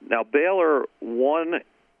 Now, Baylor won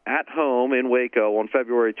at home in Waco on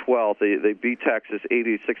February 12th. They beat Texas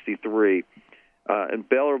 80-63. And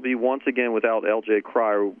Baylor will be once again without L.J.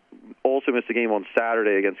 Cryer, who also missed a game on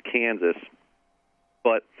Saturday against Kansas.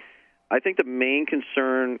 But I think the main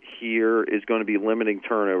concern here is going to be limiting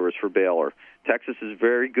turnovers for Baylor. Texas is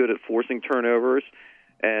very good at forcing turnovers.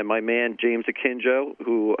 And my man, James Akinjo,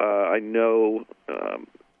 who I know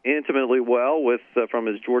intimately well from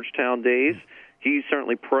his Georgetown days, he's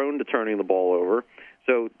certainly prone to turning the ball over.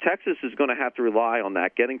 So Texas is going to have to rely on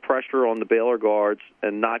that, getting pressure on the Baylor guards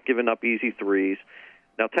and not giving up easy threes.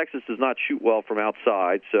 Now, Texas does not shoot well from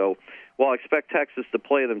outside, so while I expect Texas to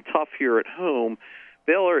play them tough here at home,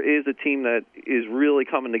 Baylor is a team that is really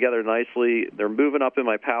coming together nicely. They're moving up in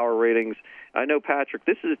my power ratings. I know, Patrick,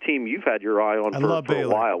 this is a team you've had your eye on for a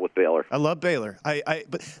while with Baylor. I love Baylor.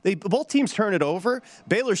 But both teams turn it over.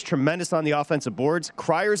 Baylor's tremendous on the offensive boards.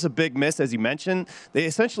 Cryer's a big miss, as you mentioned. They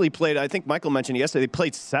essentially played, I think Michael mentioned yesterday, they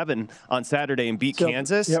played 7 on Saturday and beat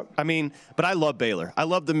Kansas. Yep. I mean, but I love Baylor. I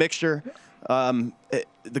love the mixture.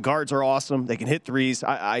 The guards are awesome. They can hit threes.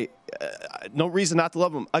 No reason not to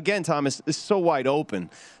love them. Again, Thomas, it's so wide open.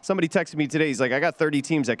 Somebody texted me today. He's like, I got 30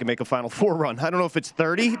 teams that can make a Final Four run. I don't know if it's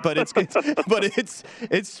 30, but it's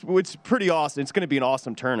pretty awesome. It's going to be an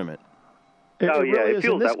awesome tournament. It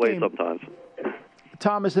feels that way sometimes.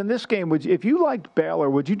 Thomas, in this game, if you liked Baylor,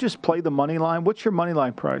 would you just play the money line? What's your money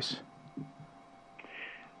line price?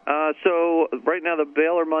 So right now the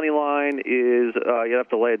Baylor money line is you have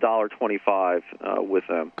to lay $1.25 with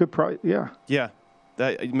them. Good price, yeah. Yeah,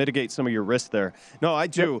 that mitigates some of your risk there. No, I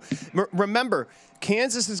do. Yep. Remember,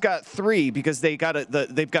 Kansas has got 3 because they've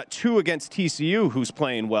got 2 against TCU, who's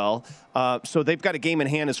playing well. So they've got a game in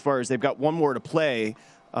hand as far as they've got one more to play.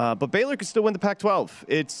 But Baylor could still win the Pac-12.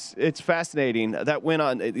 It's fascinating. That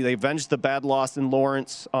win they avenged the bad loss in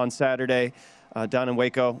Lawrence on Saturday down in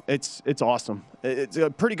Waco. It's awesome. It's a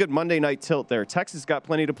pretty good Monday night tilt there. Texas got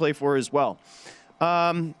plenty to play for as well.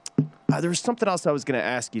 There was something else I was going to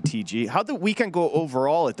ask you, TG. How'd the weekend go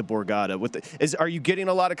overall at the Borgata? Are you getting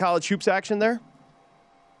a lot of college hoops action there?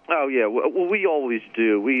 Oh yeah, well we always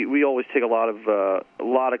do. We always take a lot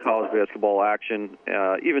of college basketball action.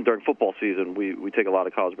 Even during football season, we take a lot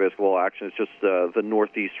of college basketball action. It's just the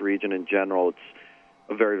Northeast region in general. It's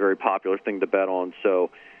a very, very popular thing to bet on. So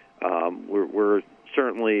we're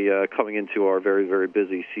certainly coming into our very, very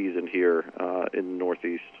busy season here in the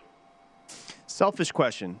Northeast. Selfish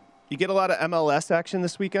question: you get a lot of MLS action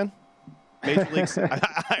this weekend? Major Leagues.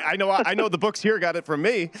 I know the books here got it from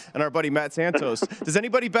me and our buddy Matt Santos. Does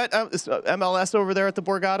anybody bet MLS over there at the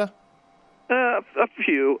Borgata? A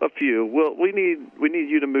few. Well, we need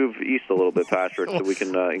you to move east a little bit, Patrick, so we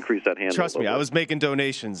can increase that handle. Trust me, I was making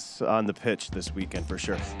donations on the pitch this weekend for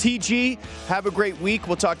sure. TG, have a great week.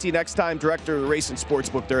 We'll talk to you next time. Director of the Race and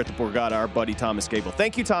Sportsbook there at the Borgata, our buddy Thomas Gable.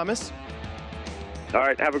 Thank you, Thomas. All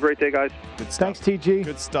right, have a great day, guys. Good stuff. Thanks, TG.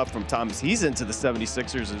 Good stuff from Thomas. He's into the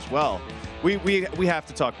 76ers as well. We have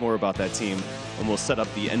to talk more about that team, and we'll set up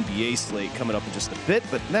the NBA slate coming up in just a bit.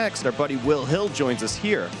 But next, our buddy Will Hill joins us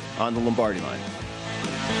here on the Lombardi Line.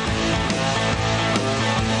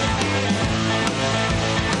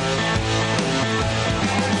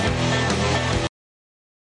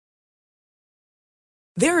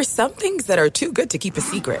 There are some things that are too good to keep a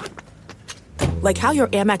secret. Like how your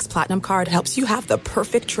Amex Platinum card helps you have the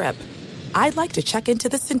perfect trip. I'd like to check into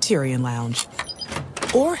the Centurion Lounge.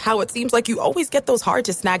 Or how it seems like you always get those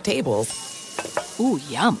hard-to-snag tables. Ooh,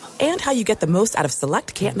 yum. And how you get the most out of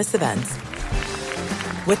select can't-miss events.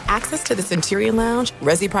 With access to the Centurion Lounge,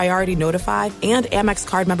 Resi Priority Notified, and Amex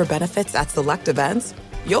card member benefits at select events,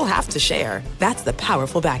 you'll have to share. That's the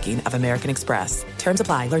powerful backing of American Express. Terms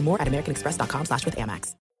apply. Learn more at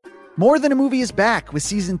americanexpress.com/withAmex. More Than a Movie is back with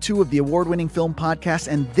Season 2 of the award-winning film podcast,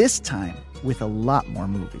 and this time with a lot more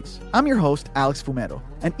movies. I'm your host, Alex Fumero,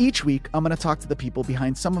 and each week I'm going to talk to the people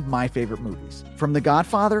behind some of my favorite movies. From The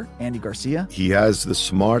Godfather, Andy Garcia. He has the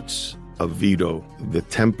smarts of Vito, the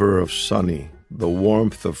temper of Sonny, the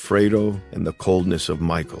warmth of Fredo, and the coldness of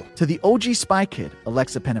Michael. To the OG Spy Kid,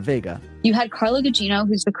 Alexa Penavega. You had Carla Gugino,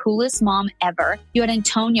 who's the coolest mom ever. You had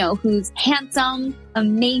Antonio, who's handsome,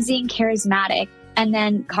 amazing, charismatic. And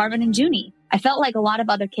then Carmen and Junie. I felt like a lot of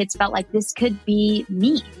other kids felt like this could be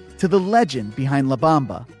me. To the legend behind La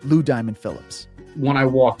Bamba, Lou Diamond Phillips. When I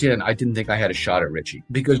walked in, I didn't think I had a shot at Richie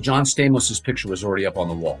because John Stamos' picture was already up on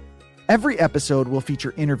the wall. Every episode will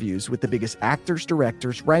feature interviews with the biggest actors,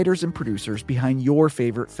 directors, writers, and producers behind your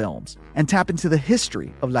favorite films and tap into the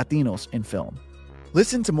history of Latinos in film.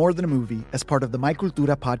 Listen to More Than a Movie as part of the My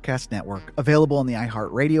Cultura Podcast Network, available on the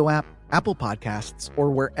iHeartRadio app, Apple Podcasts,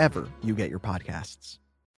 or wherever you get your podcasts.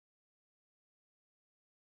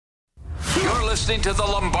 You're listening to the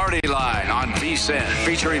Lombardi Line on VSiN,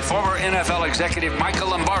 featuring former NFL executive Michael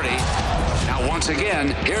Lombardi. Now, once again,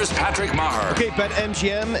 here's Patrick Maher. Okay,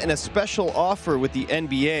 BetMGM and a special offer with the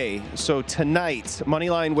NBA. So tonight,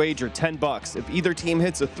 moneyline wager $10. If either team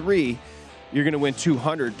hits a 3, you're going to win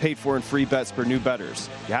 $200 paid for in free bets for new bettors.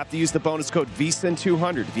 You have to use the bonus code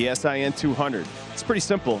VSIN200, VSIN200. It's pretty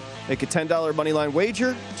simple. Make a $10 moneyline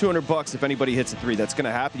wager, $200 if anybody hits a 3. That's going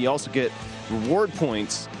to happen. You also get reward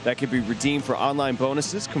points that can be redeemed for online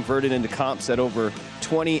bonuses, converted into comps at over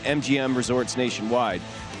 20 MGM resorts nationwide.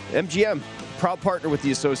 MGM, proud partner with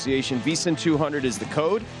the association. VSIN200 is the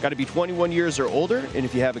code. Got to be 21 years or older. And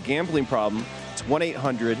if you have a gambling problem, it's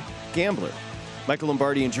 1-800-GAMBLER. Michael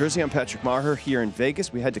Lombardi in Jersey. I'm Patrick Maher here in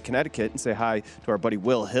Vegas. We head to Connecticut and say hi to our buddy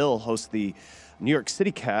Will Hill, hosts the New York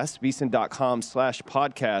City cast,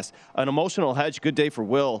 VSiN.com/podcast. An emotional hedge. Good day for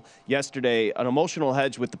Will yesterday. An emotional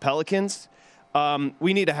hedge with the Pelicans.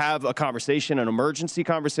 We need to have a conversation, an emergency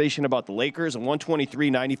conversation about the Lakers, a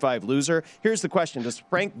 123-95 loser. Here's the question. Does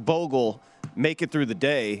Frank Vogel make it through the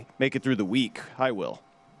day, make it through the week? Hi, Will.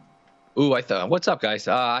 Ooh, what's up, guys?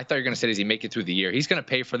 I thought you were going to say, does he make it through the year? He's going to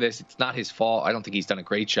pay for this. It's not his fault. I don't think he's done a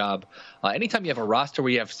great job. Anytime you have a roster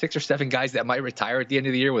where you have 6 or 7 guys that might retire at the end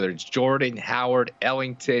of the year, whether it's Jordan, Howard,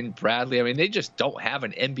 Ellington, Bradley, I mean, they just don't have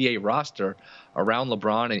an NBA roster around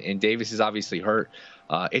LeBron, and Davis is obviously hurt.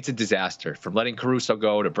 It's a disaster. From letting Caruso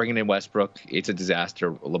go to bringing in Westbrook, it's a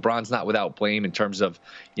disaster. LeBron's not without blame in terms of,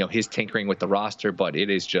 his tinkering with the roster, but it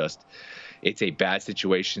is just... It's a bad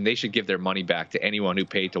situation. They should give their money back to anyone who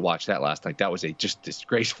paid to watch that last night. That was a just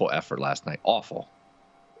disgraceful effort last night. Awful.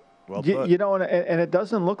 Well, and it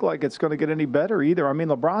doesn't look like it's going to get any better either. I mean,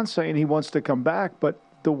 LeBron's saying he wants to come back, but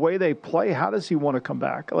the way they play, how does he want to come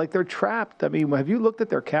back? Like, they're trapped. I mean, have you looked at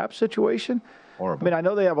their cap situation? Horrible. I mean, I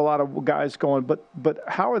know they have a lot of guys going, but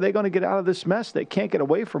how are they going to get out of this mess? They can't get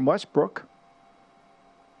away from Westbrook.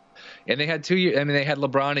 And they had 2 years. I mean, they had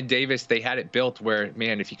LeBron and Davis. They had it built where,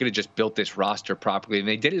 man, if you could have just built this roster properly, and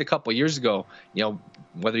they did it a couple of years ago,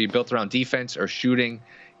 whether you built around defense or shooting,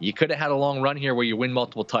 you could have had a long run here where you win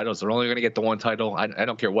multiple titles. They're only going to get the one title. I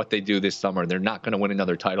don't care what they do this summer. They're not going to win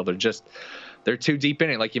another title. They're too deep in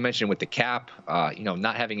it. Like you mentioned with the cap,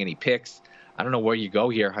 not having any picks. I don't know where you go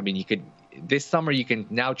here. I mean, this summer you can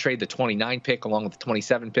now trade the 29 pick along with the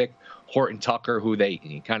 27 pick. Horton Tucker, who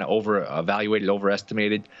they kind of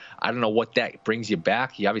overestimated. I don't know what that brings you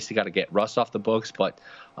back. You obviously got to get Russ off the books, but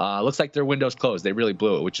looks like their window's closed. They really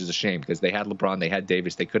blew it, which is a shame because they had LeBron, they had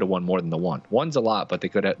Davis. They could have won more than the one. One's a lot, but they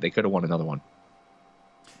could have won another one.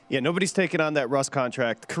 Yeah, nobody's taking on that Russ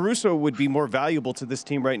contract. Caruso would be more valuable to this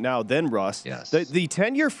team right now than Russ. Yes. The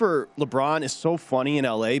tenure for LeBron is so funny in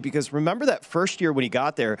L.A. because remember that first year when he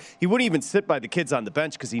got there, he wouldn't even sit by the kids on the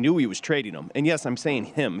bench because he knew he was trading them. And yes, I'm saying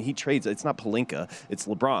him. He trades. It's not Pelinka. It's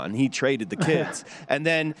LeBron. He traded the kids. And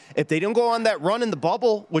then if they don't go on that run in the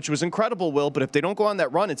bubble, which was incredible, Will, but if they don't go on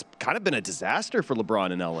that run, it's kind of been a disaster for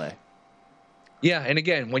LeBron in L.A. Yeah, and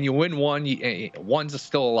again, when you win one, one's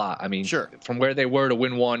still a lot. I mean, sure. From where they were to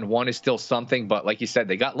win one is still something. But like you said,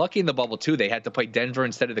 they got lucky in the bubble too. They had to play Denver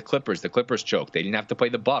instead of the Clippers. The Clippers choked. They didn't have to play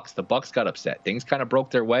the Bucks. The Bucks got upset. Things kind of broke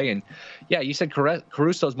their way. And yeah, you said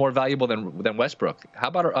Caruso's more valuable than Westbrook. How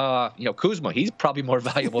about Kuzma? He's probably more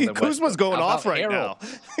valuable than Westbrook. Kuzma's going off right now.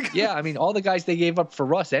 Yeah, I mean, all the guys they gave up for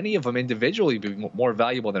Russ, any of them individually be more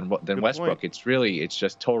valuable than Westbrook.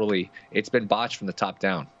 Point. It's been botched from the top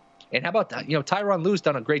down. And how about that? Tyronn Lue's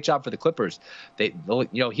done a great job for the Clippers.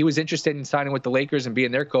 He was interested in signing with the Lakers and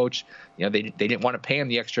being their coach. They didn't want to pay him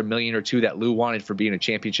the extra $1 million or $2 million that Lue wanted for being a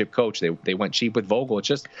championship coach. They went cheap with Vogel.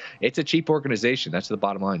 It's a cheap organization. That's the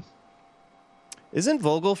bottom line. Isn't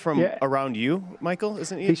Vogel from around you, Michael?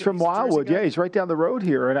 Isn't he? He's from Wildwood. Yeah, he's right down the road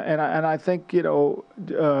here. And I think Kurt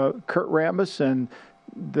Rambis and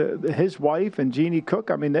his wife and Jeannie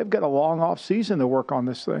Cook, I mean, they've got a long off season to work on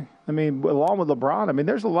this thing. I mean, along with LeBron, I mean,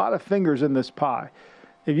 there's a lot of fingers in this pie.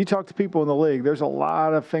 If you talk to people in the league, there's a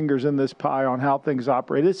lot of fingers in this pie on how things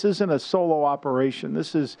operate. This isn't a solo operation.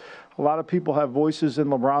 This is a lot of people have voices, and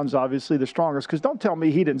LeBron's obviously the strongest. Because don't tell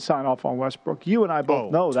me he didn't sign off on Westbrook. You and I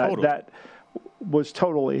both know that was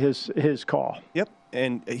totally his call. Yep.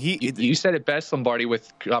 And you said it best, Lombardi,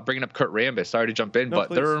 with bringing up Kurt Rambis. Sorry to jump in, but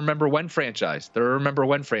please. They're a remember when franchise.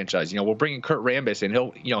 We'll bring in Kurt Rambis, and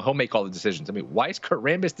he'll make all the decisions. I mean, why is Kurt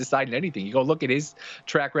Rambis deciding anything? You go look at his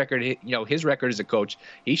track record. His record as a coach.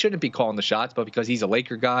 He shouldn't be calling the shots, but because he's a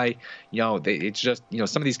Laker guy, it's just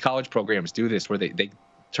some of these college programs do this where they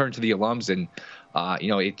turn to the alums, and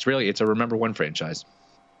it's a remember when franchise.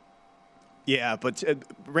 Yeah, but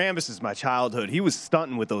Rambis is my childhood. He was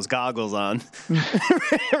stunting with those goggles on.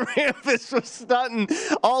 Rambis was stunting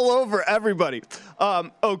all over everybody.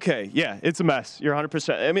 Okay, yeah, it's a mess. You're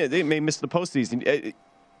 100%. I mean, they may miss the postseason.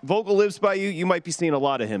 Vogel lives by you. You might be seeing a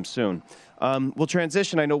lot of him soon. We'll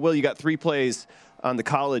transition. I know, Will, you got 3 plays on the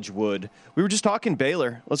college wood. We were just talking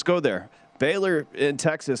Baylor. Let's go there. Baylor in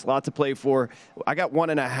Texas, lot to play for. I got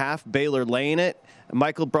 1.5. Baylor laying it.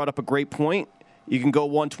 Michael brought up a great point. You can go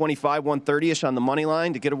 125, 130-ish on the money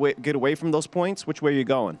line to get away from those points. Which way are you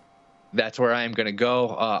going? That's where I am going to go.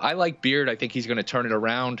 I like Beard. I think he's going to turn it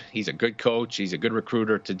around. He's a good coach. He's a good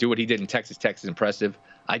recruiter. To do what he did in Texas Tech is impressive.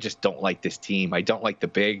 I just don't like this team. I don't like the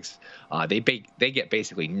bigs. They get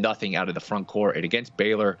basically nothing out of the front court. And against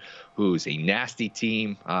Baylor, who's a nasty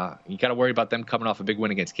team, you got to worry about them coming off a big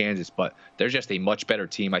win against Kansas. But they're just a much better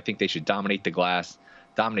team. I think they should dominate the glass,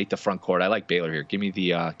 dominate the front court. I like Baylor here. Give me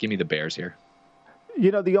the Bears here.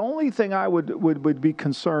 The only thing I would be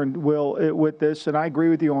concerned, Will, with this, and I agree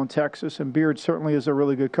with you on Texas, and Beard certainly is a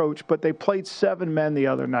really good coach, but they played 7 men the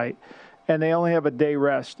other night, and they only have a day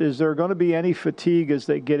rest. Is there going to be any fatigue as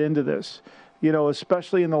they get into this?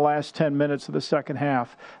 Especially in the last 10 minutes of the second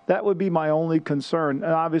half. That would be my only concern.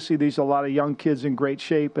 And obviously, these are a lot of young kids in great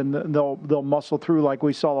shape, and they'll muscle through like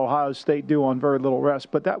we saw Ohio State do on very little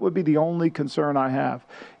rest. But that would be the only concern I have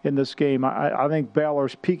in this game. I think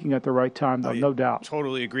Baylor's peaking at the right time, though, no doubt.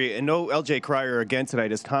 Totally agree. And no L.J. Cryer again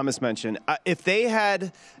tonight, as Thomas mentioned. If they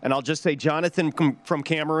had, and I'll just say Jonathan from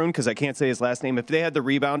Cameroon, because I can't say his last name, if they had the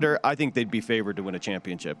rebounder, I think they'd be favored to win a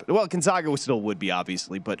championship. Well, Gonzaga still would be,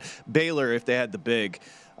 obviously, but Baylor, if they had the big,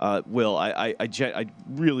 Will, I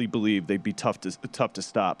really believe they'd be tough to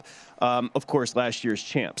stop. Of course, last year's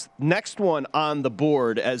champs. Next one on the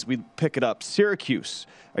board as we pick it up, Syracuse.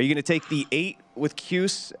 Are you going to take the 8 with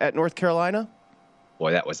Cuse at North Carolina?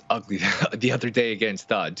 Boy, that was ugly the other day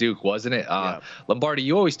against Duke, wasn't it? Lombardi,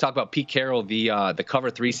 you always talk about Pete Carroll, the cover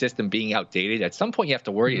 3 system being outdated. At some point, you have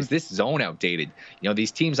to worry, is this zone outdated?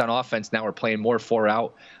 These teams on offense now are playing more 4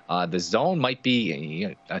 out. The zone might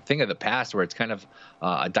be a thing of the past where it's kind of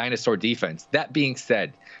a dinosaur defense. That being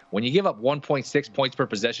said, when you give up 1.6 points per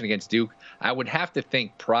possession against Duke, I would have to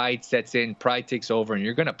think pride sets in, pride takes over, and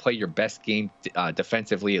you're going to play your best game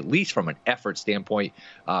defensively, at least from an effort standpoint.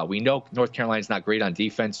 We know North Carolina's not great on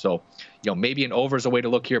defense, so maybe an over is a way to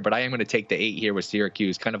look here, but I am going to take the 8 here with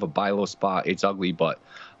Syracuse. Kind of a buy low spot. It's ugly, but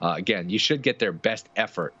again, you should get their best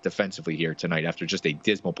effort defensively here tonight after just a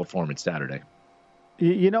dismal performance Saturday.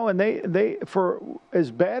 And they for as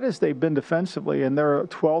bad as they've been defensively, and they're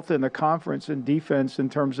 12th in the conference in defense in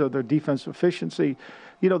terms of their defense efficiency,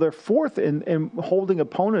 they're 4th in holding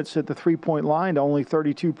opponents at the 3-point line to only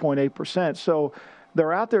 32.8%. So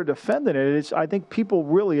they're out there defending it. I think people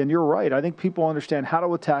really, and you're right, I think people understand how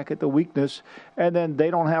to attack it, the weakness, and then they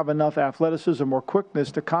don't have enough athleticism or quickness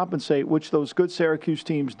to compensate, which those good Syracuse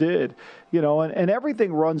teams did. And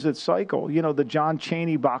everything runs its cycle. The John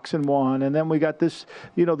Chaney boxing one, and then we got this,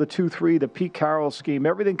 the 2-3, the Pete Carroll scheme.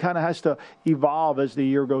 Everything kind of has to evolve as the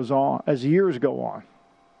year goes on, as years go on.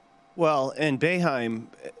 Well, and Boeheim,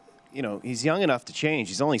 he's young enough to change.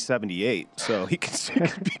 He's only 78, so he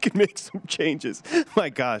can make some changes. My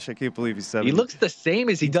gosh, I can't believe he's 70. He looks the same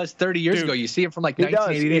as he does 30 years ago. You see him from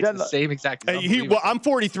 1988. It's the same exact. I'm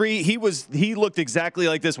 43. He looked exactly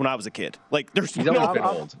like this when I was a kid. There's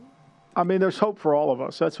old. I mean, there's hope for all of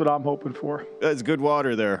us. That's what I'm hoping for. That's good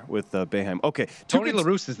water there with Boeheim. Okay. Tony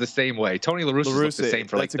LaRusse is the same way. Tony LaRusse has looked the same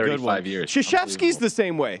for 35 years. Krzyzewski's the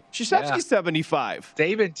same way. Krzyzewski's 75.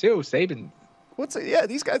 Saban, too. Saban.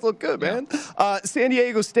 These guys look good, man. San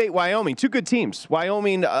Diego State, Wyoming, 2 good teams.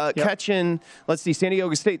 Wyoming catching, San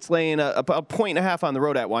Diego State's laying a 1.5 on the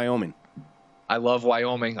road at Wyoming. I love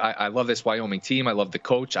Wyoming. I love this Wyoming team. I love the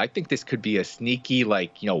coach. I think this could be a sneaky,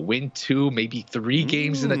 win 2, maybe 3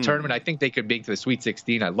 games in the tournament. I think they could make to the Sweet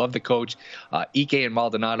 16. I love the coach. Ike and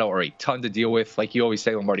Maldonado are a ton to deal with. Like you always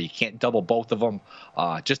say, Lombardi, you can't double both of them.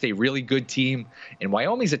 Just a really good team. And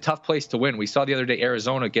Wyoming's a tough place to win. We saw the other day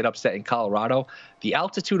Arizona get upset in Colorado. The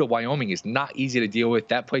altitude of Wyoming is not easy to deal with.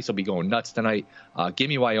 That place will be going nuts tonight. Give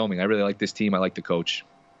me Wyoming. I really like this team. I like the coach.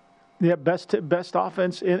 Yeah, best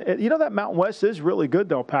offense. That Mountain West is really good,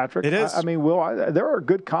 though, Patrick. It is. They're a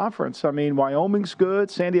good conference. Wyoming's good.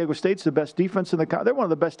 San Diego State's the best defense in the – they're one of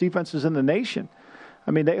the best defenses in the nation.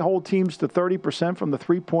 They hold teams to 30% from the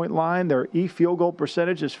 3-point line. Their field goal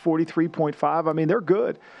percentage is 43.5. They're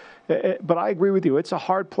good. But I agree with you. It's a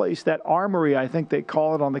hard place. That Armory, I think they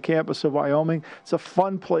call it on the campus of Wyoming. It's a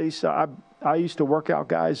fun place. I used to work out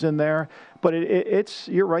guys in there. But it's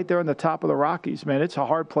you're right there on the top of the Rockies, man. It's a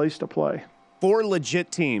hard place to play. 4 legit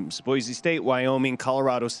teams: Boise State, Wyoming,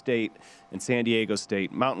 Colorado State, and San Diego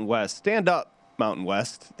State. Mountain West. Stand up, Mountain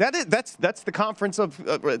West. That's the conference of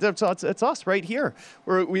it's us right here.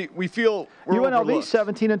 We feel we're UNLV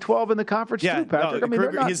 17-12 in the conference too, Patrick.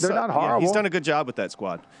 They're not horrible. He's done a good job with that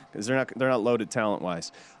squad because they're not loaded talent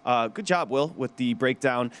wise. Good job, Will, with the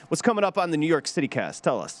breakdown. What's coming up on the New York City Cast?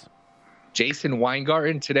 Tell us. Jason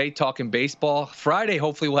Weingarten today talking baseball. Friday,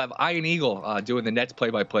 hopefully, we'll have Ian Eagle doing the Nets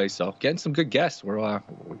play-by-play. So getting some good guests. We're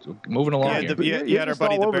moving along here. You had our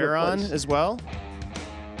buddy The Bear on as well?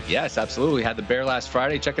 Yes, absolutely. We had The Bear last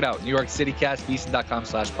Friday. Check it out. New York City Cast,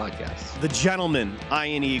 VSiN.com/podcast. The gentleman,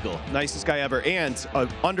 Ian Eagle. Nicest guy ever and an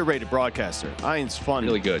underrated broadcaster. Ian's fun.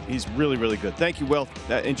 Really good. He's really, really good. Thank you, Will.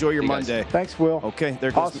 Enjoy your Monday. Thanks, Will. Okay,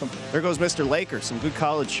 there goes Mr. Laker. Some good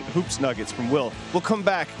college hoops nuggets from Will. We'll come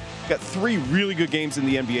back. Got 3 really good games in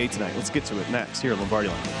the NBA tonight. Let's get to it next here at Lombardi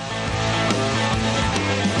Line.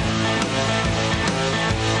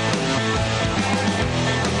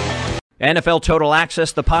 NFL Total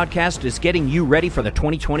Access, the podcast, is getting you ready for the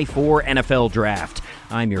 2024 NFL Draft.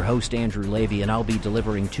 I'm your host, Andrew Levy, and I'll be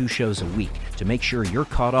delivering 2 shows a week to make sure you're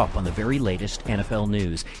caught up on the very latest NFL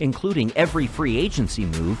news, including every free agency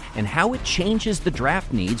move and how it changes the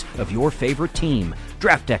draft needs of your favorite team.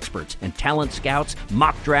 Draft experts and talent scouts,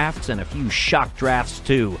 mock drafts, and a few shock drafts,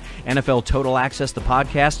 too. NFL Total Access, the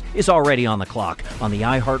podcast, is already on the clock on the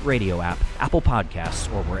iHeartRadio app, Apple Podcasts,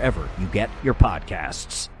 or wherever you get your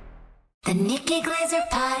podcasts. The Nikki Glazer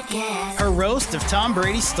Podcast. Her roast of Tom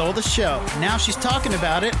Brady stole the show. Now she's talking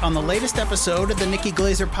about it on the latest episode of the Nikki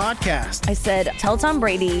Glazer Podcast. I said, tell Tom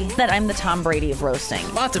Brady that I'm the Tom Brady of roasting.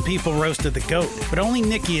 Lots of people roasted the GOAT, but only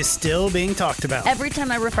Nikki is still being talked about. Every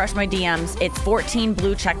time I refresh my DMs, it's 14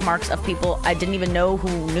 blue check marks of people I didn't even know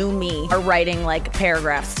who knew me are writing like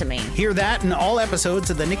paragraphs to me. Hear that in all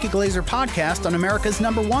episodes of the Nikki Glazer Podcast on America's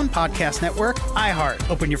 #1 podcast network, iHeart.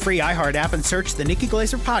 Open your free iHeart app and search the Nikki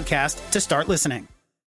Glazer Podcast to start listening.